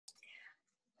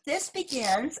This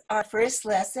begins our first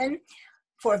lesson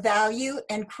for value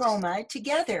and chroma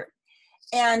together.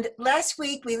 And last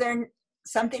week we learned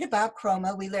something about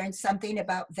chroma, we learned something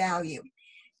about value.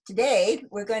 Today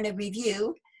we're going to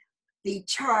review the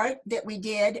chart that we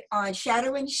did on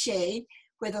shadow and shade,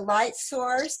 where the light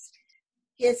source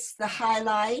hits the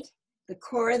highlight, the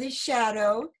core of the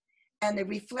shadow, and the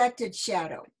reflected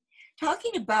shadow.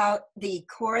 Talking about the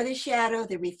core of the shadow,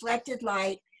 the reflected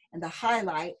light, and the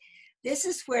highlight, this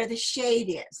is where the shade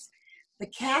is. The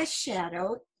cast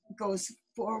shadow goes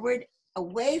forward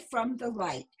away from the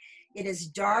light. It is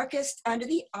darkest under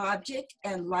the object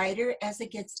and lighter as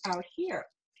it gets out here.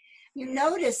 You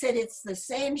notice that it's the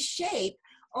same shape,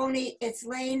 only it's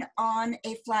laying on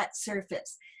a flat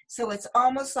surface. So it's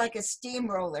almost like a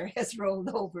steamroller has rolled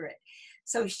over it.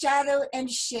 So shadow and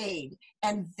shade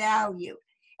and value.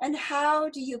 And how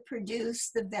do you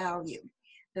produce the value?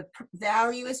 The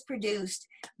value is produced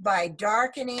by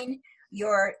darkening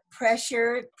your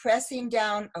pressure, pressing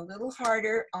down a little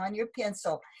harder on your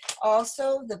pencil.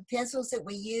 Also, the pencils that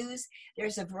we use,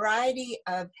 there's a variety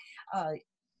of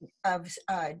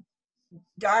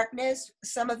darkness.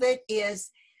 Some of it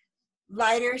is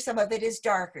lighter, some of it is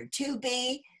darker.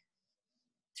 2B,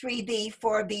 3B,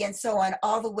 4B, and so on,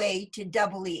 all the way to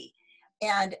double E.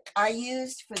 And I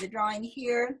used for the drawing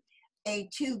here a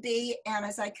 2B, and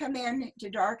as I come in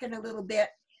to darken a little bit,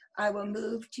 I will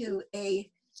move to a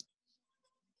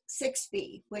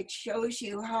 6B, which shows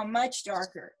you how much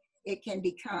darker it can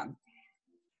become,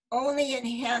 only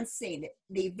enhancing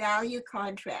the value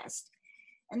contrast.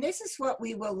 And this is what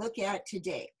we will look at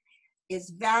today,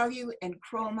 is value and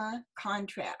chroma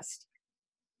contrast.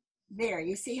 There,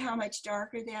 you see how much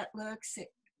darker that looks? It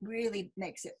really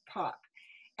makes it pop.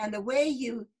 And the way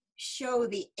you show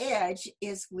the edge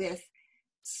is with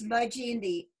smudging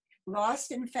the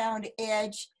lost and found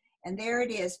edge, and there it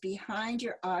is behind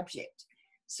your object.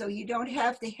 So you don't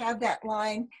have to have that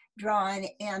line drawn,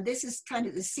 and this is kind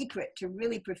of the secret to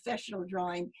really professional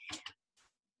drawing,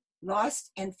 lost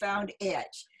and found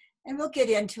edge. And we'll get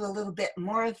into a little bit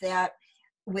more of that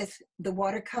with the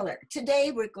watercolor.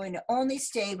 Today we're going to only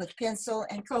stay with pencil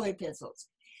and colored pencils.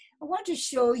 I want to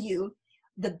show you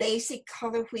the basic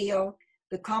color wheel,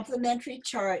 the complementary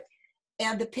chart,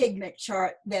 and the pigment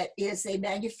chart that is a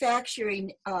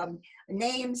manufacturing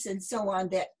names and so on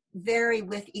that vary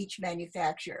with each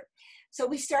manufacturer. So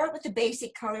we start with the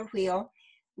basic color wheel.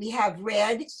 We have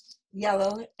red,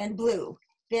 yellow, and blue.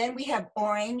 Then we have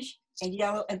orange and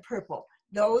yellow and purple.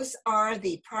 Those are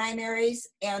the primaries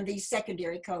and the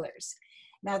secondary colors.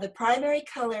 Now the primary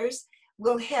colors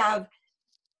will have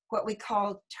what we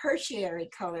call tertiary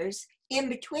colors in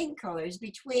between colors,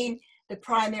 between the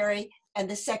primary and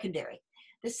the secondary.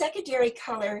 The secondary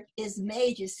color is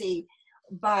made, you see,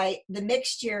 by the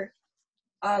mixture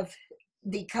of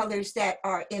the colors that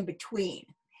are in between.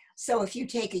 So if you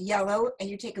take a yellow and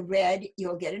you take a red,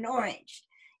 you'll get an orange.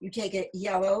 You take a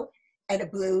yellow and a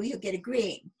blue, you'll get a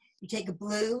green. You take a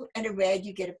blue and a red,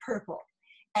 you get a purple.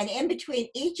 And in between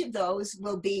each of those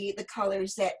will be the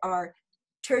colors that are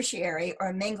tertiary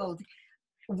or mingled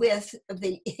with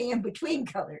the in-between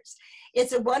colors.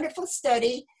 It's a wonderful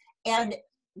study and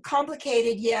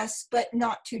complicated, yes, but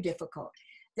not too difficult.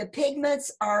 The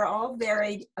pigments are all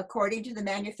varied according to the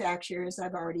manufacturers,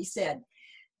 I've already said.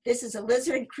 This is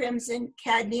alizarin crimson,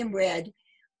 cadmium red,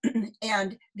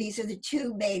 and these are the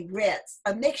two main reds.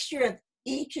 A mixture of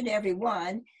each and every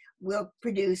one will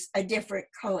produce a different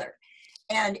color.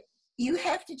 And you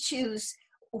have to choose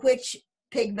which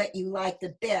pigment you like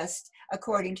the best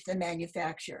according to the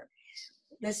manufacturer.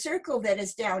 The circle that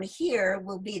is down here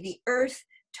will be the earth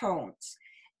tones.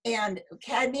 And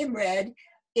cadmium red,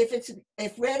 if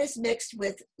red is mixed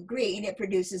with green, it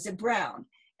produces a brown.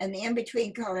 And the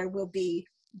in-between color will be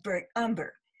burnt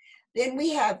umber. Then we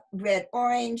have red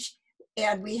orange,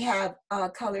 and we have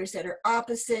colors that are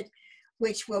opposite,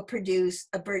 which will produce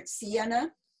a burnt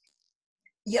sienna.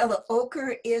 Yellow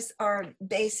ochre is our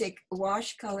basic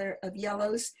wash color of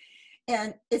yellows,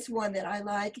 and it's one that I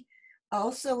like.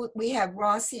 Also, we have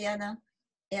raw sienna,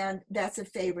 and that's a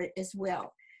favorite as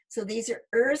well. So these are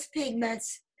earth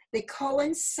pigments. They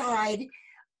coincide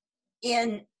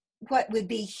in what would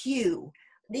be hue.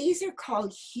 These are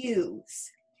called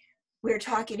hues. We're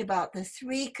talking about the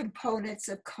three components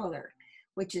of color,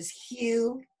 which is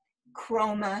hue,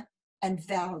 chroma, and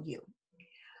value.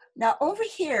 Now over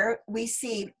here, we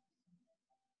see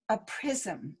a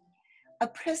prism. A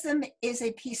prism is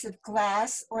a piece of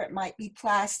glass, or it might be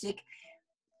plastic,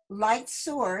 light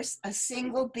source, a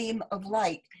single beam of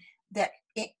light that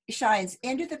it shines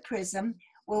into the prism,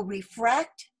 will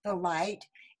refract the light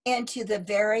into the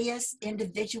various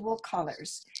individual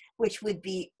colors. which would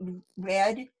be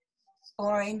red,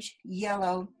 orange,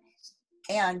 yellow,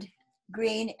 and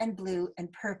green and blue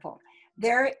and purple.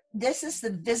 This is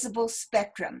the visible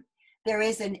spectrum. There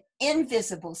is an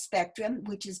invisible spectrum,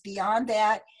 which is beyond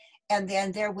that, and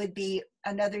then there would be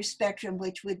another spectrum,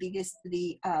 which would be just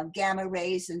the gamma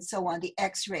rays and so on, the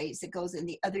X-rays that goes in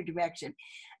the other direction.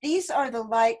 These are the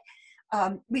light,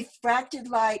 refracted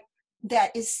light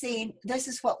that is seen. This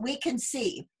is what we can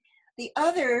see.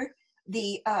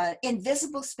 The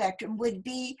invisible spectrum would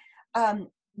be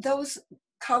those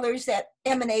colors that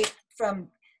emanate from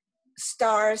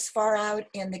stars far out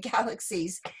in the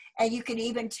galaxies, and you can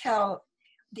even tell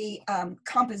the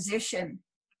composition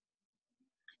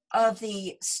of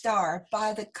the star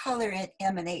by the color it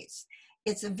emanates.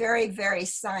 It's a very, very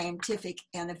scientific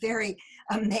and a very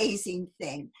amazing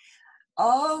thing.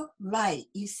 All light,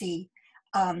 you see,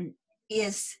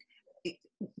 is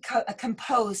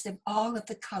composed of all of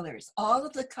the colors. All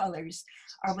of the colors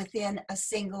are within a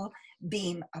single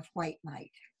beam of white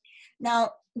light.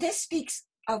 Now, this speaks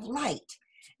of light,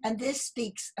 and this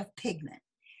speaks of pigment.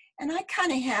 And I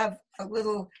kind of have a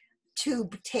little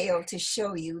tube tail to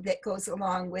show you that goes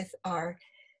along with our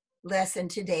lesson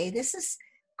today. This is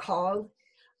called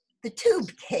the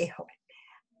tube tail.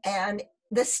 And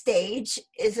the stage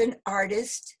is an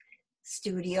artist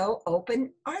studio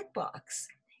open art box.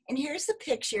 And here's the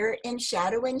picture in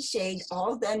shadow and shade,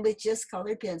 all done with just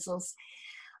colored pencils,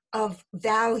 of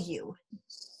value.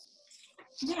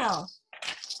 Now,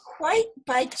 quite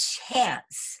by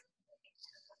chance,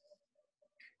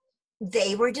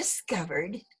 they were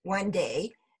discovered one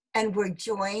day and were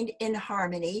joined in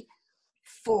harmony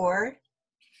for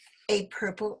a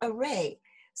purple array.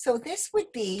 So this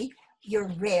would be your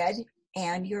red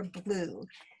and your blue.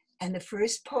 And the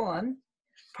first poem,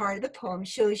 part of the poem,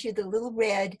 shows you the little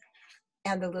red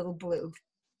and the little blue.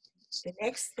 The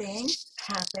next thing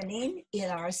happening in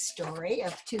our story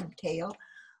of Tube Tail,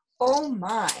 oh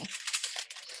my,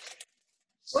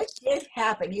 what did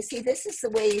happen? You see, this is the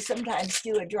way you sometimes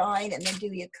do a drawing and then do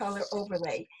your color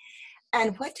overlay.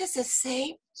 And what does it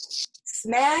say?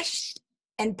 Smashed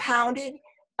and pounded,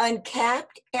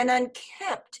 uncapped and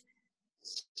unkept.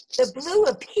 The blue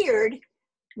appeared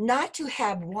not to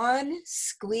have one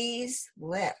squeeze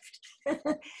left.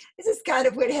 This is kind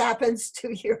of what happens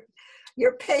to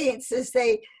your paints as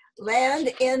they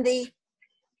land in the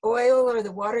oil or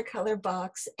the watercolor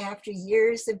box after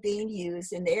years of being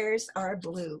used, and there's our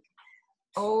blue.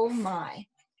 Oh my.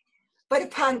 But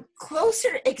upon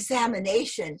closer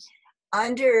examination,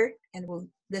 under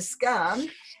the scum,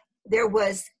 there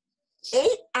was 8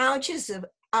 ounces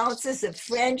of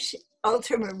French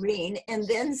ultramarine and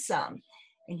then some.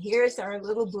 And here's our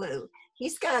little blue.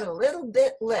 He's got a little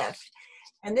bit left.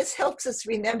 And this helps us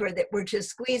remember that we're to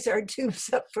squeeze our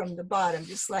tubes up from the bottom,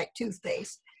 just like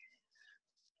toothpaste.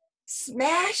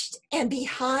 Smashed and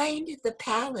behind the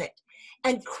palette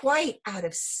and quite out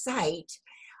of sight,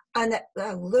 an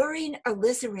alluring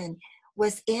alizarin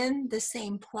was in the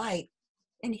same plight.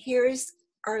 And here's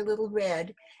our little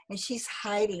red, and she's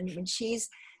hiding when she's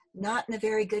not in a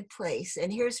very good place.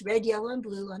 And here's red, yellow, and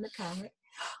blue on the palette.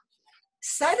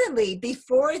 Suddenly,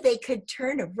 before they could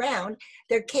turn around,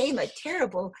 there came a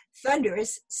terrible,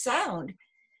 thunderous sound.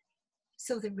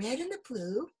 So the red and the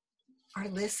blue are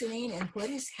listening, and what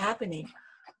is happening?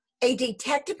 A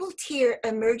detectable tear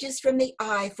emerges from the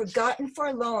eye, forgotten,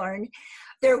 forlorn.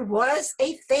 There was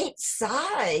a faint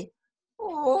sigh.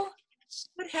 Oh,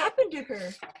 what happened to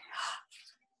her?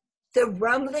 The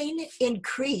rumbling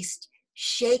increased,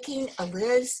 shaking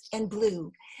Liz and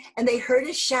Blue, and they heard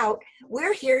a shout,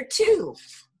 "We're here too."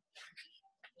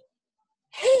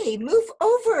 "Hey, move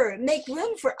over, make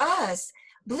room for us,"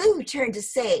 Blue turned to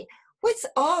say. "What's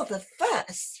all the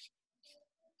fuss?"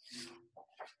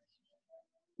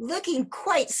 Looking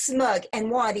quite smug and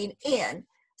wanting in,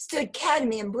 stood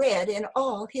Cadmium Red and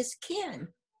all his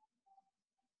kin.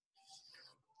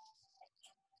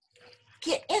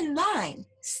 "Get in line,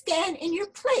 stand in your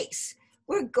place.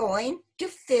 We're going to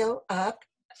fill up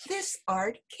this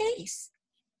art case."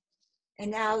 And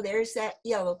now there's that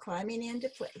yellow climbing into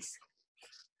place.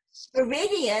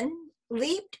 Meridian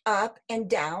leaped up and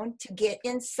down to get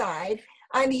inside.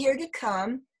 "I'm here to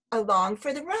come along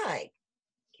for the ride."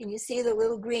 Can you see the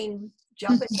little green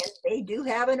jumping in? They do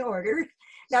have an order.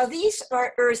 Now these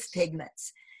are earth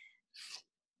pigments.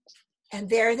 And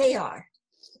there they are.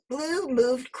 Blue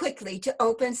moved quickly to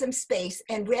open some space,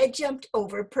 and red jumped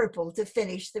over purple to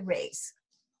finish the race.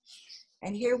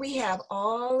 And here we have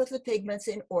all of the pigments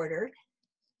in order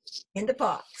in the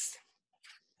box.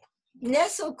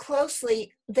 Nestled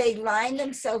closely, they lined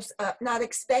themselves up, not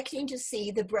expecting to see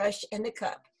the brush and the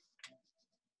cup.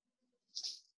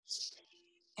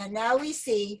 And now we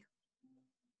see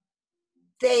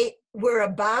they were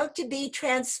about to be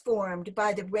transformed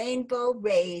by the rainbow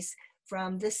rays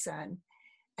from the sun.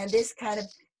 And this kind of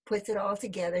puts it all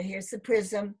together. Here's the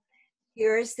prism,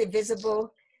 here's the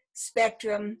visible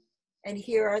spectrum, and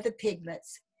here are the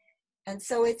pigments. And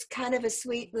so it's kind of a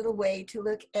sweet little way to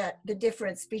look at the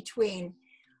difference between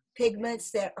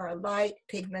pigments that are light,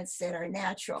 pigments that are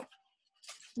natural.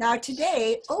 Now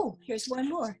today, oh, here's one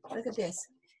more. Look at this.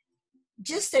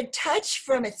 Just a touch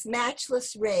from its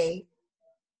matchless ray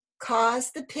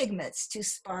caused the pigments to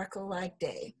sparkle like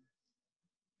day.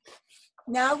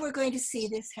 Now we're going to see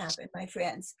this happen, my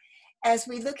friends, as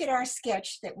we look at our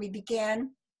sketch that we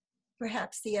began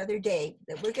perhaps the other day,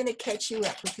 that we're going to catch you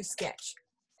up with the sketch.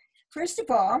 First of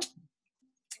all,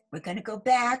 we're going to go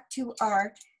back to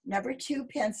our number 2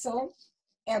 pencil,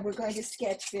 and we're going to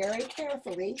sketch very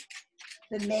carefully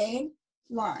the main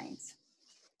lines.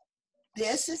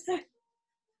 This is the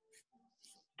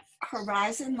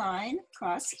horizon line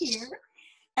across here,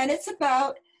 and it's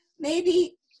about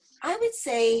maybe, I would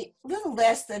say, a little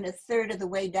less than a third of the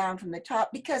way down from the top,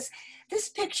 because this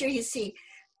picture you see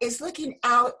is looking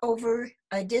out over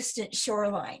a distant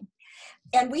shoreline.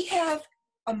 And we have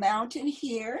a mountain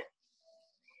here,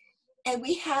 and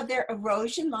we have their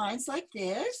erosion lines like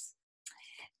this,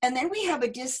 and then we have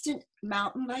a distant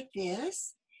mountain like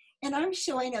this, and I'm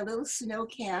showing a little snow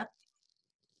cap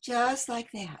just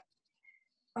like that.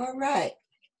 All right,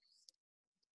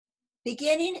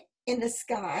 beginning in the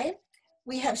sky,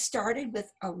 we have started with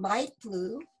a light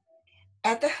blue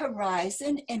at the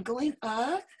horizon and going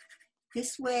up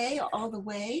this way, all the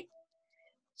way.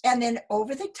 And then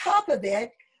over the top of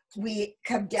it, we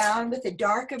come down with a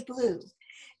darker blue.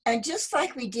 And just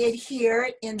like we did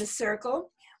here in the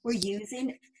circle, we're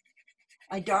using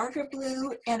a darker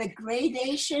blue and a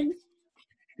gradation,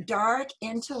 dark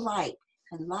into light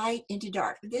and light into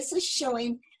dark. This is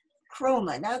showing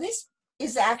chroma. Now this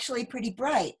is actually pretty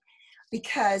bright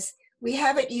because we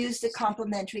haven't used a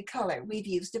complementary color. We've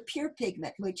used a pure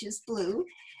pigment, which is blue,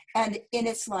 and in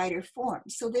its lighter form.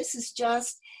 So this is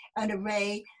just an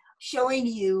array showing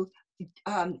you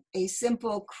a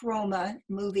simple chroma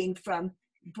moving from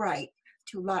bright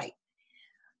to light.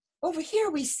 Over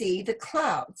here we see the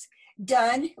clouds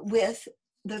done with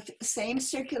the same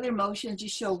circular motion to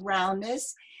show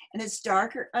roundness, and it's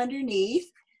darker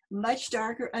underneath, much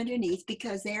darker underneath,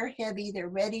 because they're heavy, they're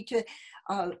ready to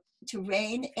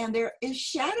rain, and there is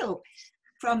shadow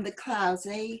from the clouds.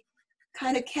 They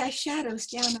kind of cast shadows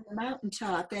down on the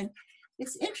mountaintop, and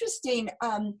it's interesting.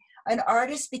 An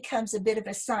artist becomes a bit of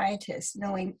a scientist,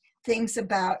 knowing things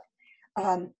about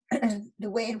the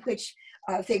way in which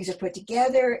things are put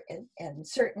together, and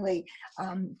certainly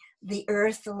the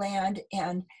earth, the land,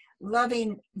 and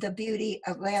loving the beauty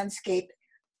of landscape.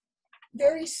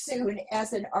 Very soon,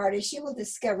 as an artist, you will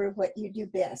discover what you do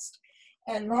best.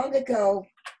 And long ago,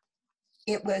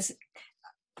 it was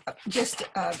just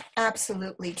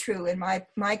absolutely true. In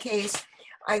my case,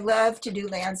 I love to do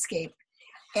landscape.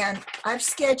 And I've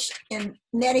sketched in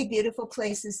many beautiful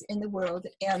places in the world,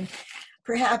 and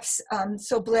perhaps I'm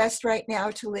so blessed right now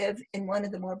to live in one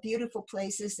of the more beautiful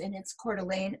places, and it's Coeur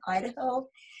d'Alene, Idaho.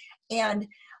 And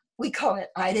we call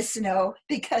it Ida Snow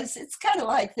because it's kind of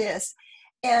like this.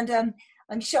 And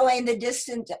I'm showing the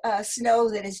distant snow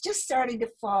that is just starting to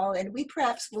fall, and we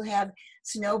perhaps will have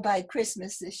snow by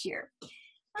Christmas this year.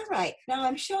 All right, now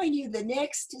I'm showing you the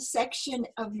next section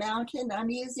of mountain.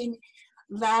 I'm using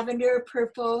lavender,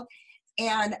 purple,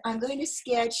 and I'm going to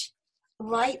sketch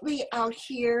lightly out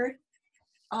here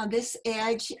on this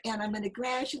edge, and I'm going to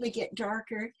gradually get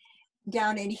darker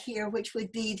down in here, which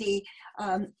would be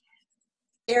the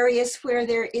areas where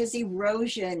there is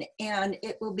erosion, and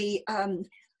it will be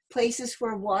places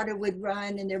where water would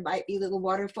run, and there might be little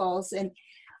waterfalls. And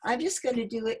I'm just going to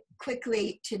do it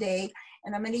quickly today,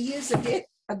 and I'm going to use a bit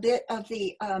of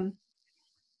the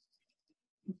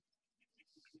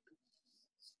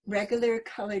regular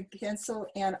colored pencil,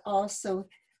 and also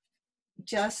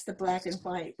just the black and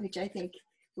white, which I think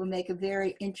will make a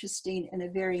very interesting and a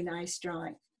very nice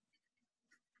drawing.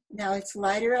 Now it's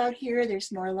lighter out here.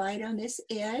 There's more light on this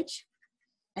edge.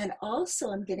 And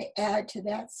also I'm going to add to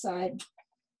that side,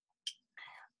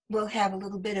 we'll have a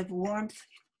little bit of warmth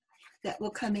that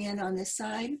will come in on this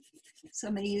side. So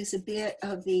I'm going to use a bit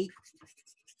of the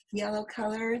yellow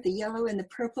color, the yellow and the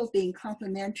purple being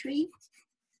complementary.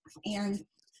 And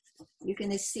you're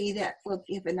going to see that will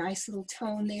give a nice little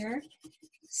tone there.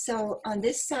 So on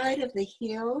this side of the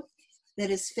hill that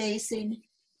is facing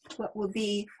what will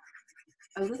be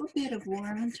a little bit of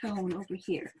warm tone over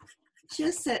here,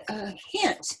 just a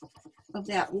hint of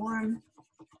that warm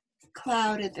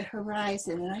cloud at the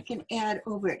horizon, and I can add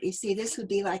over it. You see, this would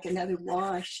be like another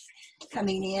wash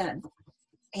coming in.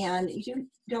 And you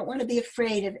don't want to be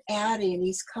afraid of adding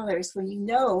these colors when you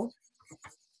know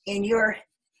in your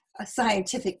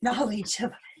scientific knowledge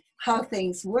of how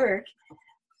things work,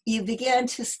 you begin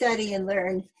to study and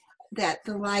learn that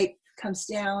the light comes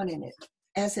down and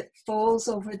as it falls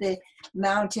over the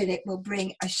mountain, it will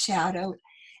bring a shadow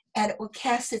and it will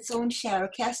cast its own shadow,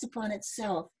 cast upon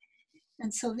itself.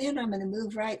 And so then I'm going to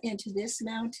move right into this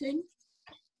mountain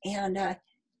and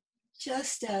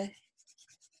just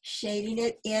shading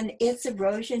it in its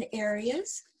erosion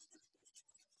areas.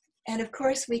 And of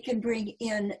course, we can bring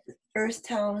in earth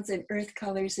tones and earth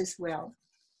colors as well.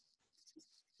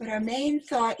 But our main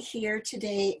thought here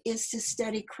today is to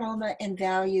study chroma and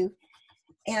value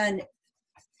and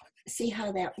see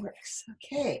how that works.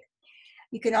 Okay,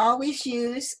 you can always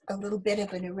use a little bit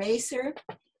of an eraser,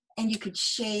 and you could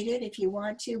shade it if you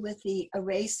want to with the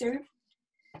eraser.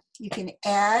 You can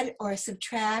add or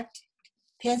subtract.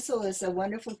 Pencil is a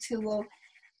wonderful tool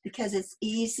because it's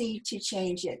easy to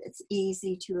change it. It's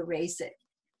easy to erase it.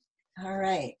 All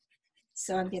right,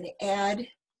 so I'm going to add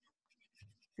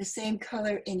the same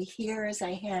color in here as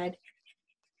I had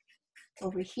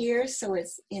over here, so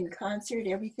it's in concert,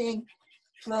 everything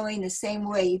flowing the same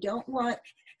way. You don't want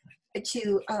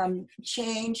to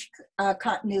change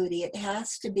continuity. It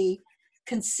has to be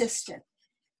consistent.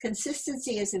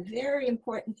 Consistency is a very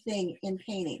important thing in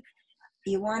painting.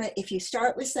 You want to, if you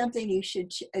start with something, you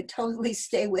should totally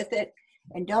stay with it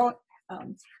and don't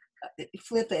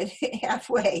flip it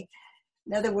halfway.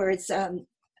 In other words,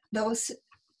 those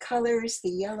colors,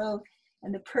 the yellow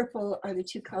and the purple, are the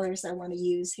two colors I want to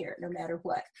use here, no matter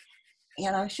what.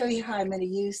 And I'll show you how I'm going to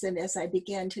use them as I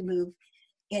begin to move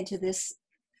into this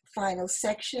final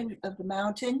section of the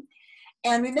mountain.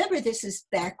 And remember, this is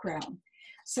background,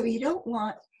 so you don't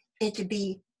want it to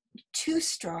be too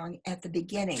strong at the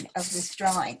beginning of this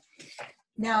drawing.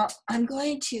 Now I'm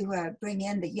going to bring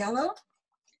in the yellow,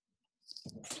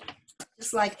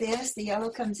 just like this. The yellow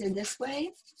comes in this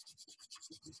way.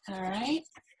 All right.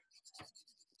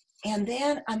 And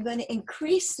then I'm going to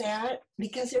increase that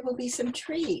because there will be some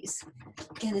trees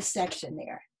in the section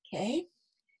there, okay?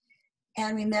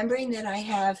 And remembering that I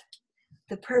have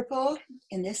the purple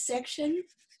in this section.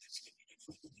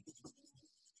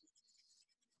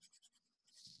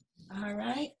 All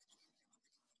right.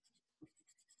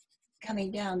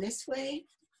 Coming down this way.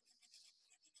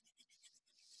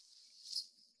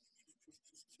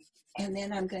 And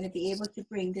then I'm going to be able to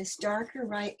bring this darker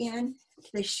right in to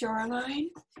the shoreline.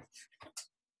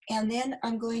 And then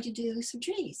I'm going to do some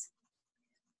trees.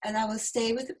 And I will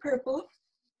stay with the purple.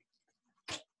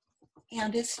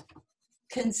 And this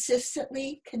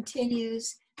consistently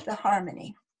continues the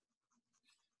harmony.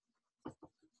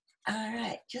 All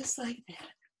right, just like that.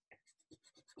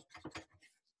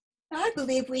 I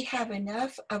believe we have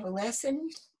enough of a lesson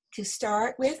to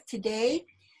start with today.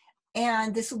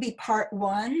 And this will be part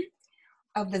 1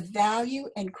 of the value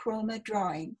and chroma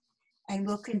drawing. And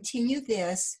we'll continue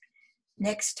this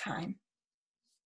next time.